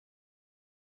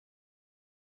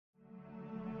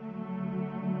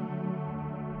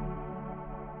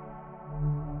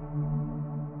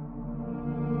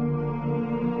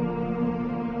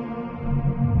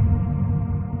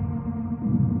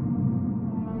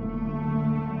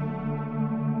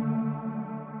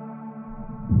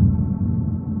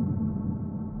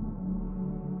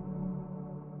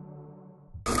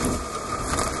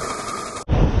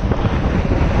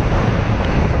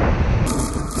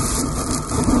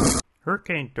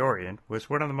Hurricane Dorian was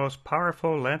one of the most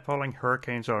powerful landfalling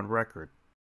hurricanes on record,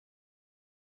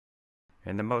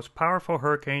 and the most powerful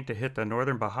hurricane to hit the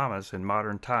Northern Bahamas in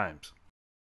modern times.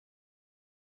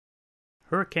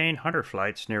 Hurricane Hunter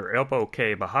flights near Elbow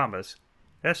Cay, Bahamas,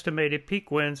 estimated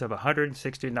peak winds of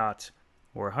 160 knots,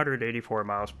 or 184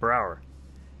 miles per hour,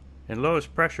 and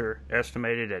lowest pressure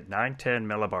estimated at 910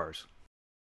 millibars.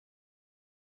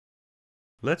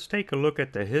 Let's take a look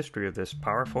at the history of this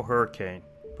powerful hurricane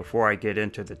before I get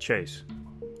into the chase.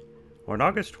 On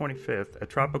August 25th, a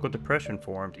tropical depression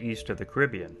formed east of the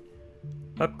Caribbean,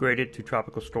 upgraded to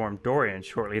Tropical Storm Dorian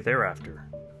shortly thereafter.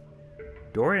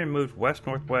 Dorian moved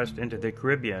west-northwest into the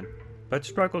Caribbean, but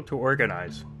struggled to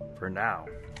organize, for now.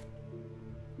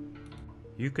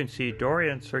 You can see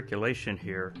Dorian circulation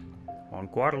here on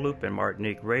Guadeloupe and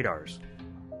Martinique radars.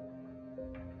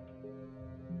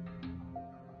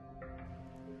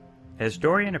 As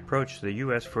Dorian approached the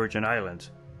U.S. Virgin Islands,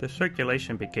 the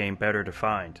circulation became better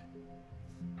defined.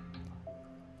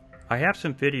 I have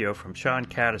some video from Sean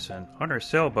Caddison on her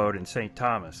sailboat in St.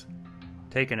 Thomas,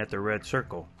 taken at the Red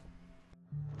Circle.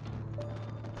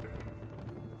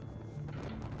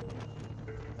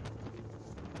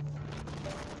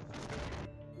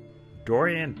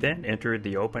 Dorian then entered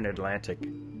the open Atlantic.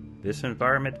 This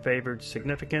environment favored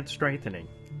significant strengthening.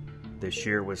 The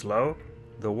shear was low,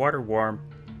 the water warm,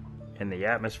 and the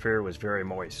atmosphere was very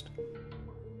moist.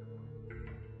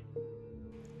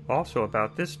 Also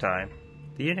about this time,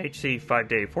 the NHC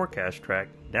 5-day forecast track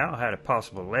now had a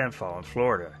possible landfall in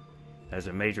Florida as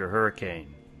a major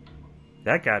hurricane.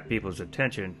 That got people's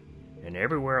attention, and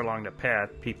everywhere along the path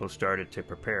people started to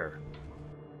prepare.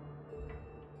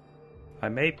 I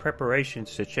made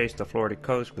preparations to chase the Florida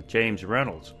coast with James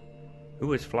Reynolds, who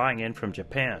was flying in from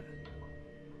Japan.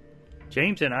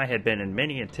 James and I had been in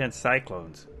many intense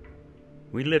cyclones.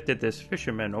 We lifted this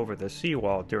fisherman over the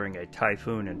seawall during a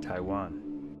typhoon in Taiwan.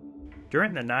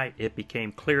 During the night, it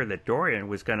became clear that Dorian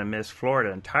was going to miss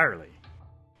Florida entirely.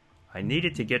 I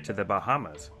needed to get to the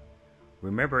Bahamas.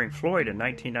 Remembering Floyd in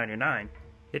 1999,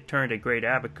 it turned a great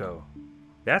Abaco.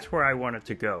 That's where I wanted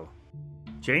to go.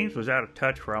 James was out of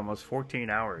touch for almost 14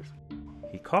 hours.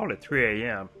 He called at 3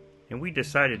 a.m., and we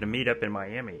decided to meet up in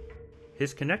Miami.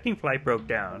 His connecting flight broke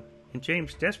down, and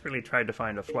James desperately tried to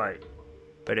find a flight.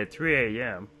 But at 3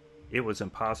 a.m., it was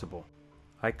impossible.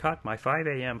 I caught my 5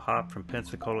 a.m. hop from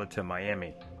Pensacola to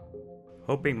Miami,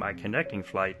 hoping my connecting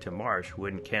flight to Marsh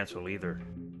wouldn't cancel either.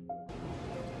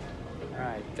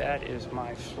 Alright, that is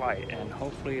my flight, and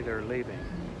hopefully they're leaving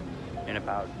in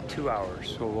about 2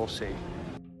 hours, so we'll see.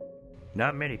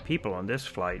 Not many people on this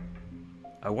flight.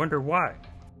 I wonder why.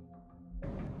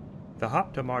 The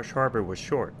hop to Marsh Harbor was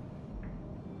short.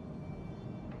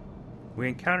 We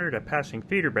encountered a passing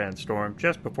feeder band storm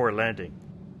just before landing,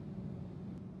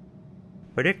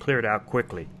 but it cleared out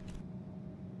quickly.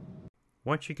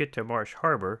 Once you get to Marsh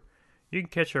Harbor, you can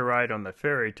catch a ride on the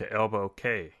ferry to Elbow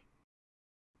Cay.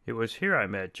 It was here I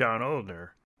met John Oldner,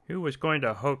 who was going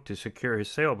to hope to secure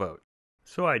his sailboat,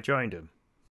 so I joined him.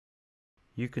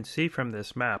 You can see from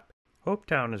this map,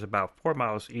 Hopetown is about 4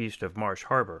 miles east of Marsh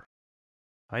Harbor.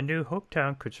 I knew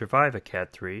Hopetown could survive a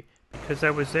Cat 3 because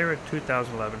I was there in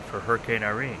 2011 for Hurricane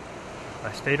Irene.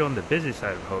 I stayed on the busy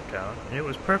side of Hopetown, and it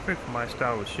was perfect for my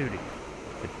style of shooting,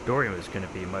 but Dorian was going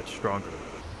to be much stronger.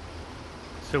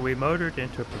 So we motored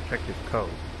into a protected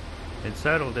cove and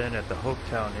settled in at the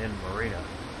Hopetown Inn Marina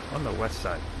on the west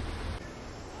side.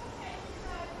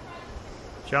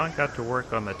 John got to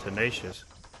work on the Tenacious,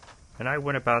 and I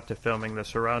went about to filming the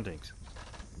surroundings.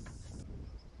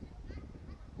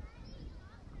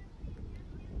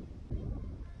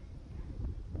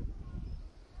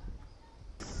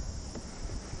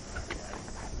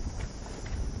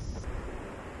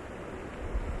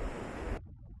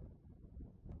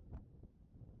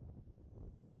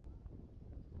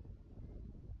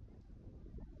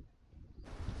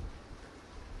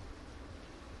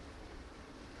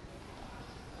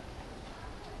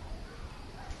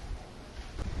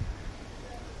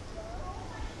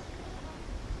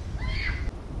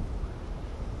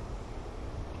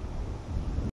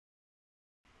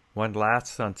 One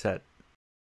last sunset.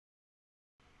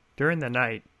 During the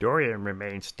night, Dorian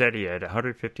remained steady at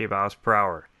 150 miles per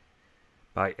hour.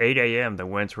 By 8 a.m. the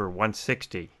winds were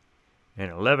 160, and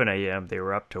 11 a.m. they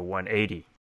were up to 180.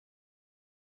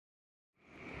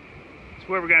 That's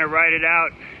where we're going to ride it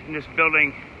out, in this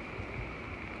building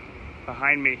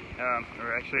behind me,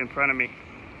 or actually in front of me.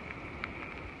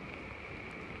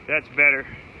 That's better.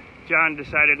 John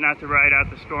decided not to ride out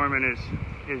the storm in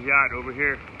his yacht over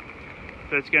here.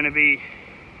 So it's going to be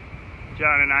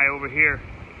John and I over here.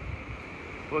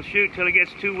 We'll shoot till it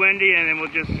gets too windy and then we'll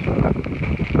just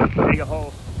dig a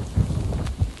hole.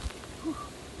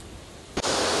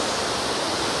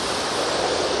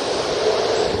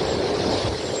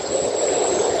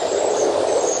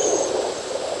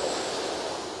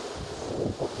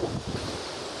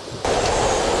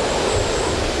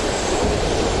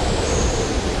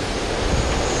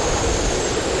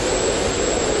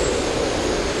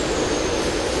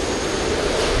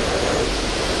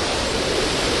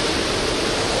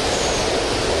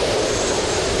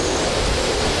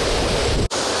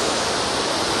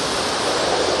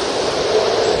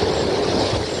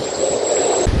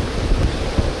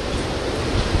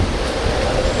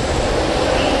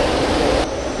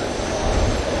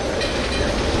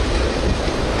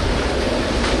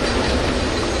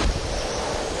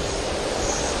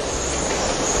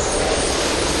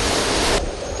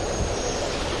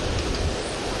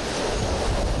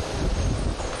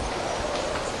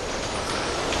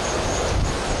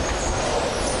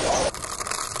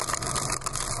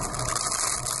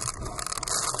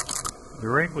 The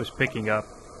rain was picking up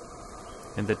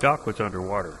and the dock was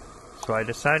underwater, so I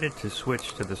decided to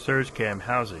switch to the surge cam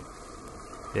housing.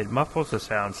 It muffles the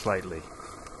sound slightly.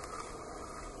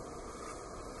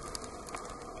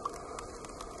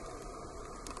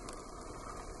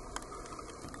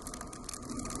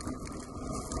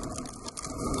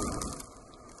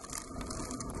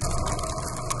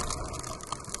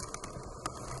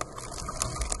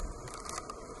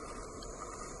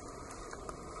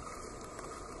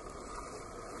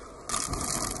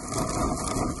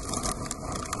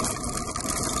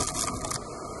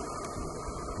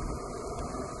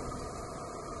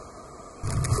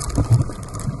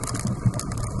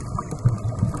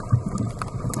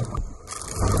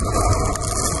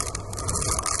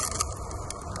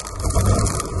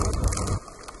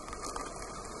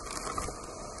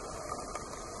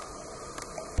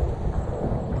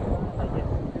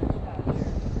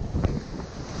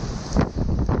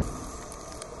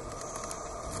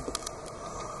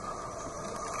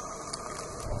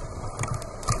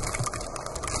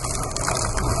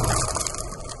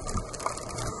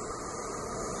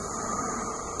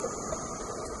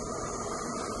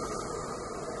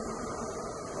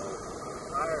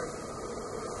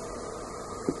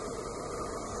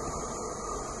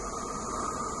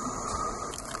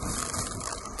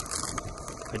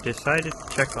 I decided to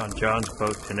check on John's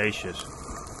boat, Tenacious.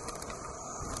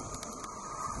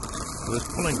 It was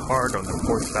pulling hard on the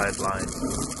port side line.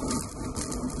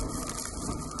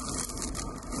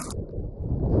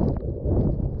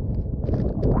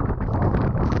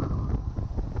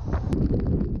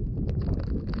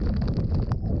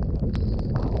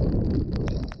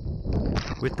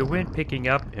 With the wind picking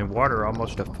up and water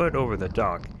almost a foot over the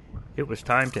dock, it was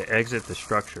time to exit the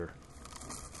structure.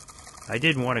 I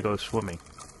didn't want to go swimming.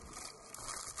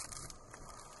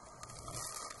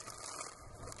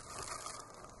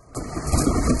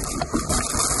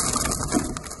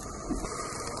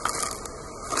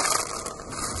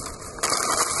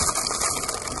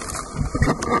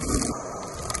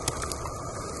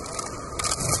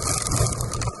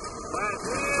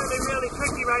 Really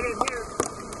tricky right in here.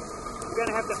 You're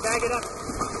gonna have to bag it up.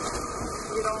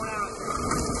 Get on out.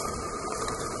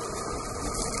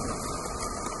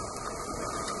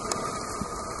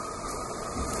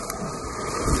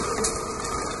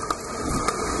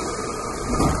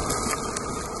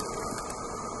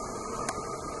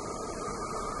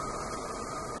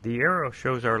 The arrow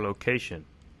shows our location.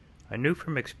 I knew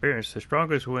from experience the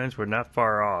strongest winds were not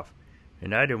far off,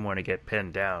 and I didn't want to get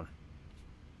pinned down.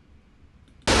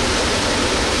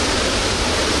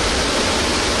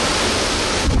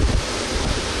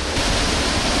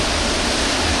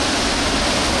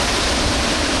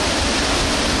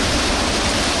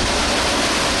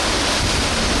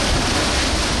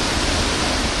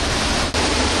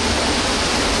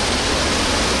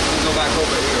 Go back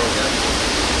over here, okay?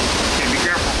 Okay, be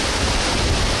careful.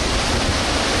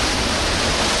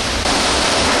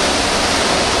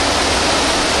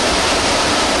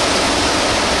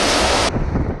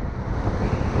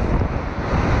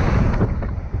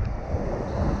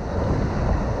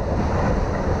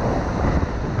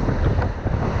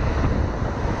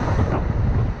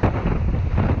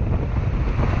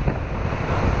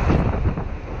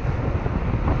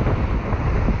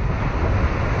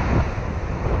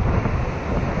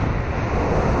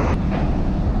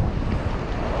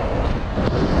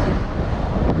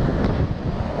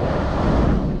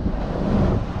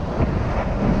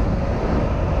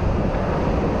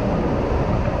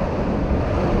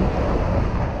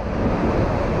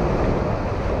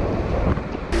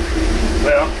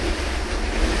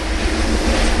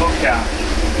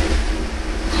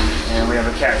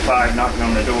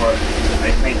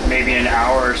 I think maybe an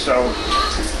hour or so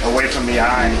away from the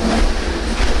eye.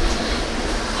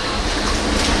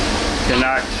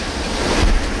 Cannot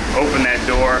open that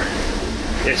door.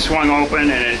 It swung open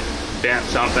and it bent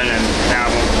something, and now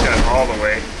it won't shut all the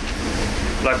way.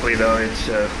 Luckily though, it's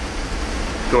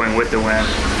going with the wind.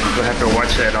 We'll have to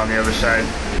watch that on the other side.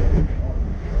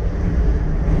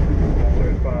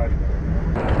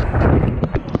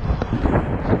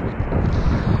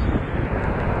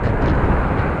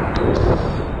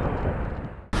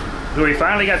 So we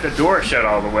finally got the door shut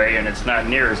all the way, and it's not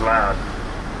near as loud.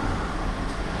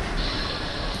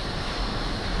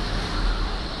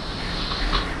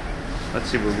 Let's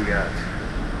see what we got.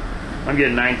 I'm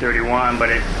getting 931, but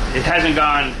it hasn't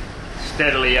gone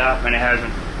steadily up and it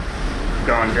hasn't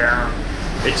gone down.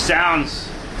 It sounds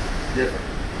different.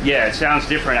 Yeah, it sounds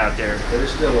different out there. But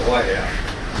it's still a whiteout.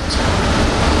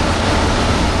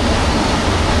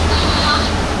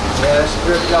 Yeah, I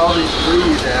stripped all these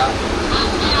trees out.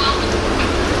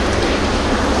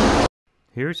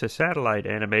 Here's a satellite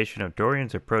animation of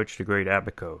Dorian's approach to Great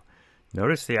Abaco.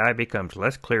 Notice the eye becomes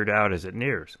less cleared out as it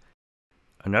nears.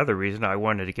 Another reason I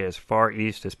wanted to get as far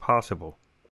east as possible.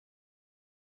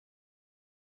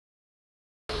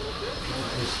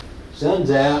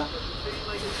 Sun's out.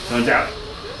 Sun's out.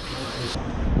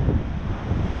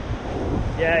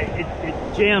 Yeah,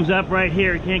 it jams up right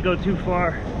here. It can't go too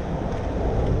far.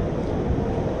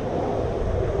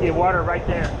 See water right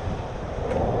there.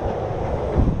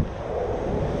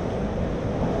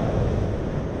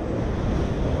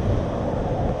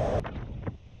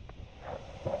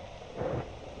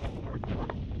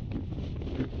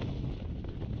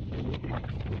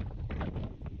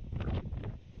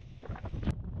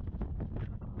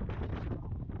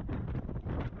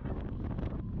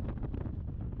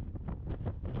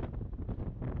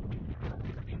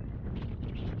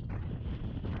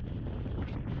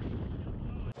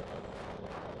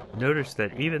 Notice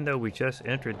that even though we just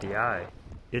entered the eye,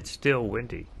 it's still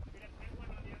windy.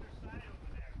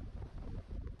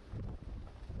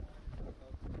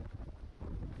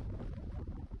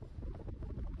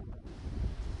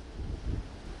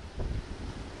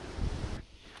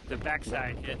 The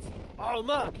backside hits. Oh,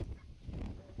 look!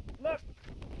 Look!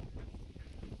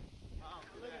 Oh,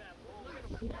 look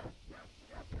at that.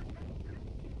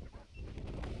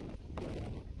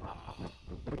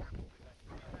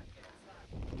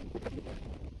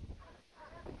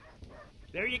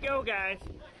 There you go, guys.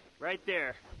 Right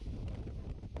there.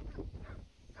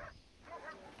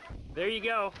 There you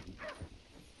go.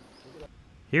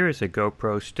 Here is a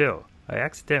GoPro still. I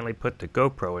accidentally put the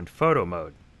GoPro in photo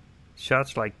mode.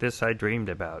 Shots like this I dreamed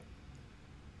about.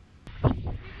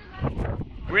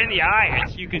 We're in the eye,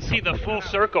 and you can see the full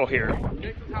circle here.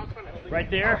 Right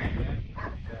there.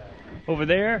 Over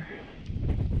there.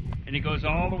 And it goes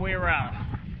all the way around.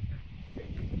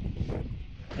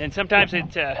 And sometimes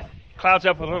it clouds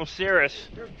up with a little cirrus.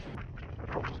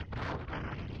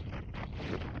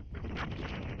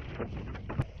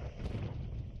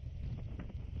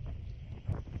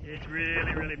 It's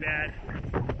really, really bad.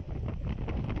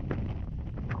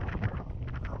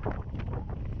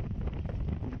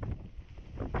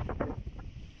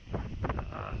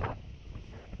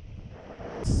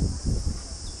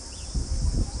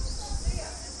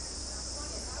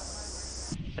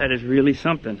 That is really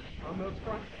something.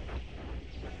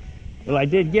 Well, I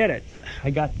did get it.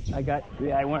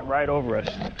 Yeah, I went right over us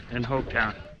in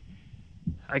Hopetown.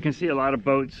 I can see a lot of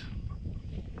boats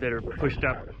that are pushed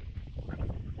up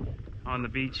on the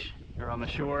beach or on the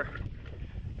shore.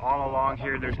 All along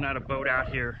here, there's not a boat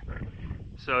out here.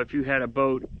 So if you had a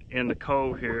boat in the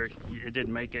cove here, it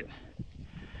didn't make it.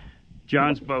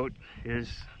 John's boat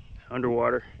is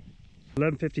underwater.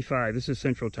 11:55, this is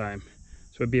Central Time.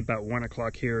 So it'd be about 1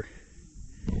 o'clock here.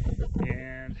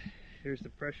 And here's the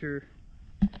pressure.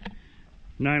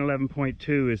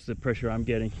 911.2 is the pressure I'm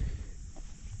getting.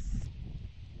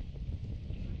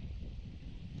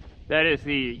 That is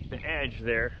the edge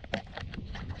there.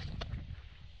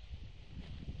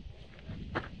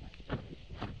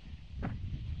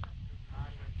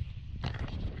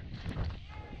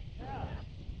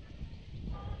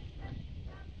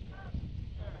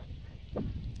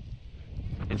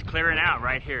 It's clearing out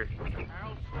right here.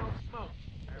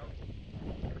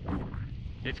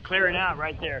 It's clearing out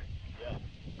right there.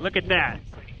 Look at that.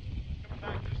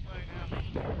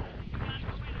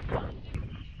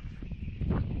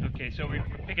 Okay, so we're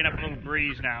picking up a little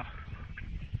breeze now.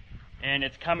 And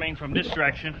it's coming from this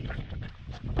direction.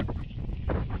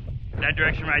 That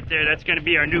direction right there, that's going to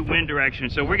be our new wind direction.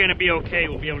 So we're going to be okay.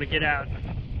 We'll be able to get out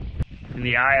in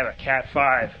the eye of a Cat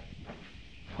 5.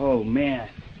 Oh, man.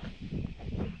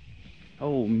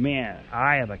 Oh man,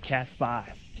 I have a Cat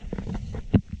 5.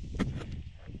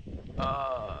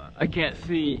 I can't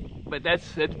see, but that's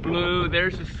blue.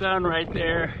 There's the sun right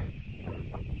there.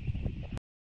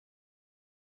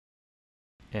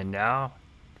 And now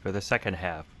for the second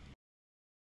half.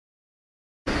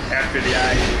 After the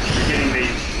eye, we're getting the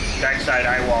backside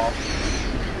eye wall.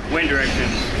 Wind direction,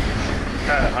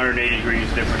 about 180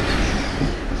 degrees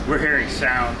difference. We're hearing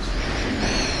sounds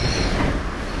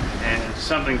and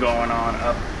something going on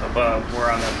up above.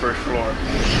 We're on the first floor.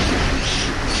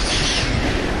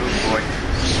 Oh boy.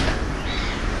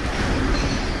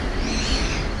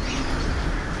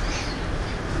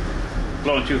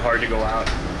 Blowing too hard to go out.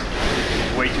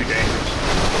 Way too dangerous.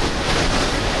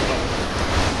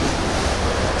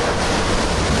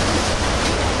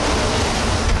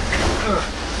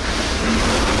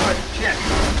 Check.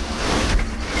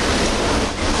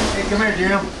 Hey, come here,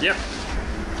 Jim. Yep.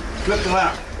 Flip the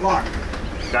lock.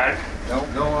 Got it?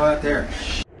 Don't go out there.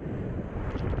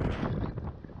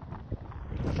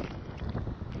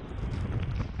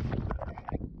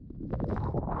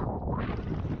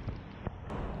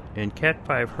 In Cat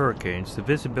 5 hurricanes, the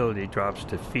visibility drops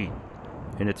to feet,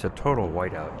 and it's a total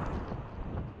whiteout.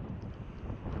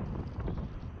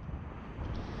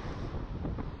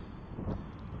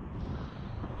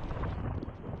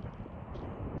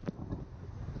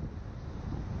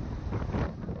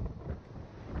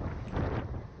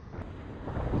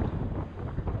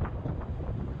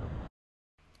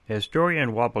 As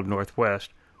Dorian wobbled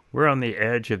northwest, we're on the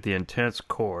edge of the intense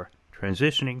core,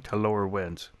 transitioning to lower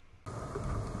winds.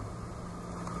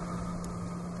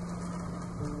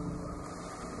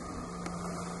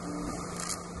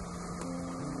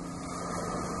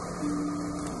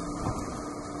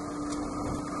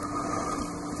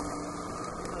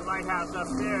 The lighthouse up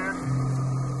there.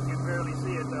 You can barely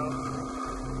see it though.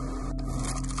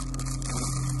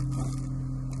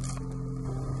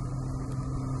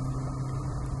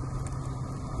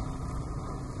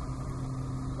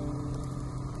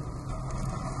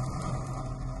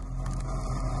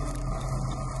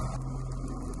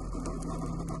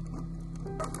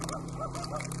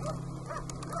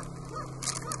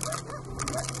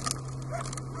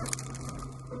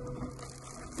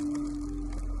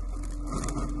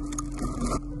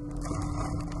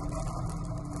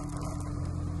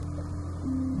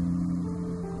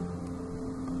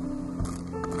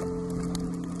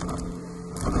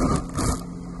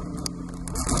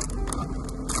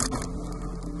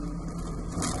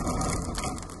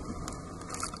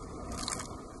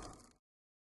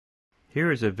 Here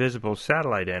is a visible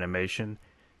satellite animation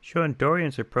showing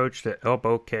Dorian's approach to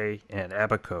Elbow Cay and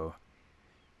Abaco.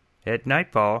 At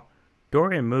nightfall,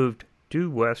 Dorian moved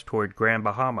due west toward Grand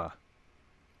Bahama,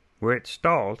 where it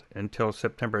stalled until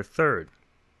September 3rd.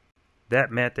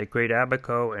 That meant that Great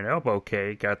Abaco and Elbow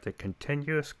Cay got the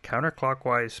continuous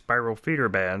counterclockwise spiral feeder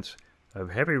bands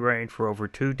of heavy rain for over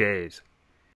 2 days.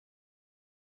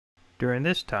 During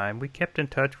this time, we kept in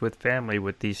touch with family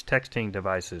with these texting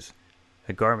devices,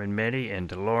 a Garmin Mini and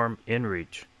DeLorme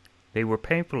InReach. They were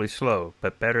painfully slow,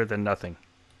 but better than nothing.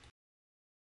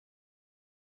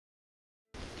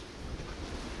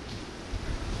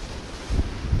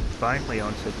 Finally,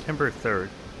 on September 3rd,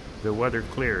 the weather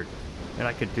cleared, and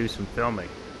I could do some filming.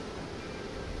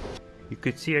 You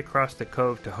could see across the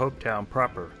cove to Hopetown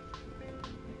proper,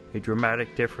 a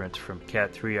dramatic difference from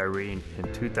Cat 3 Irene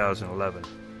in 2011.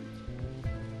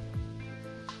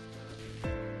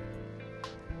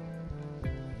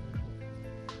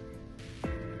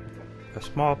 A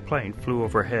small plane flew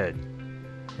overhead,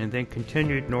 and then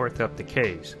continued north up the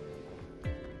Cays.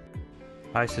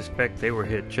 I suspect they were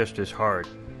hit just as hard.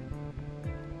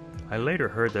 I later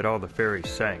heard that all the ferries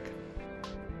sank.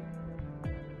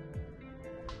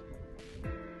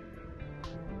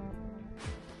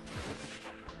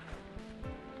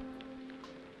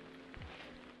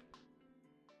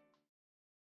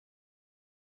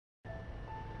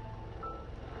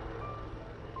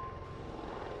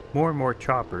 More and more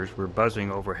choppers were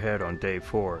buzzing overhead on day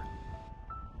 4.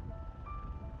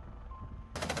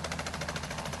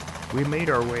 We made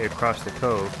our way across the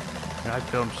cove, and I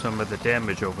filmed some of the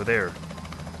damage over there.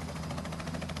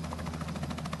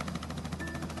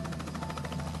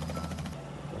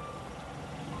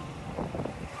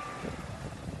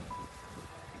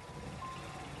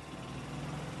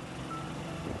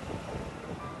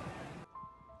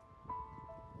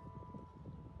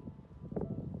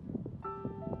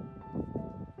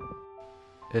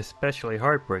 Especially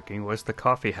heartbreaking was the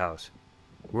coffee house,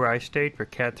 where I stayed for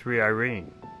Cat 3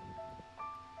 Irene.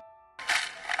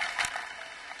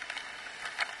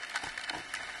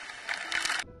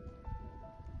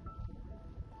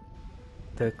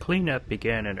 The cleanup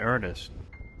began in earnest,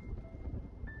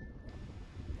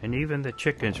 and even the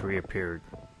chickens reappeared.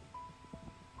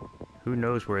 Who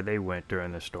knows where they went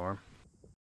during the storm?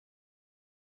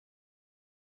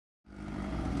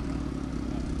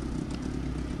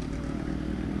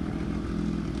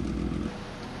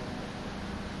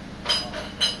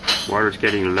 Water's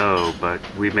getting low, but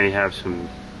we may have some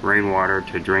rainwater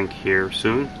to drink here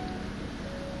soon.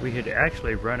 We had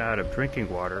actually run out of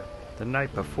drinking water the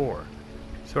night before,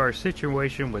 so our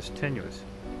situation was tenuous.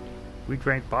 We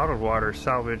drank bottled water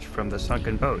salvaged from the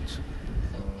sunken boats.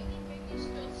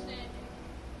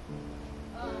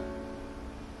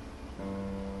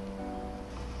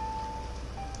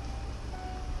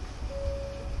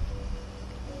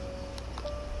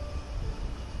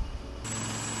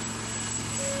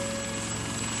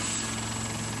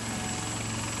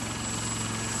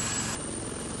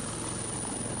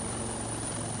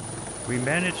 We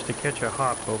managed to catch a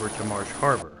hop over to Marsh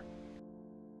Harbor.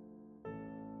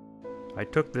 I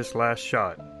took this last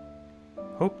shot.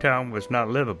 Hopetown was not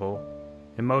livable,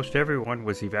 and most everyone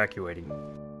was evacuating.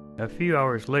 A few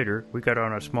hours later, we got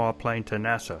on a small plane to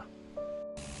Nassau.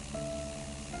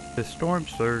 The storm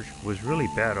surge was really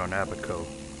bad on Abaco.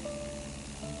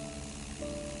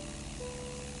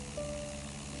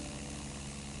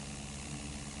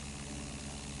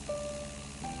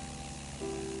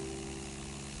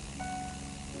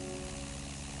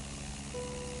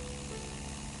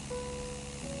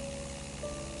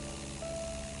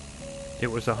 It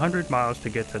was 100 miles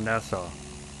to get to Nassau.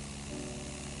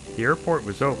 The airport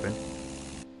was open,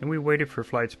 and we waited for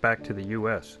flights back to the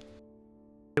U.S.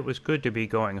 It was good to be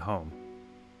going home.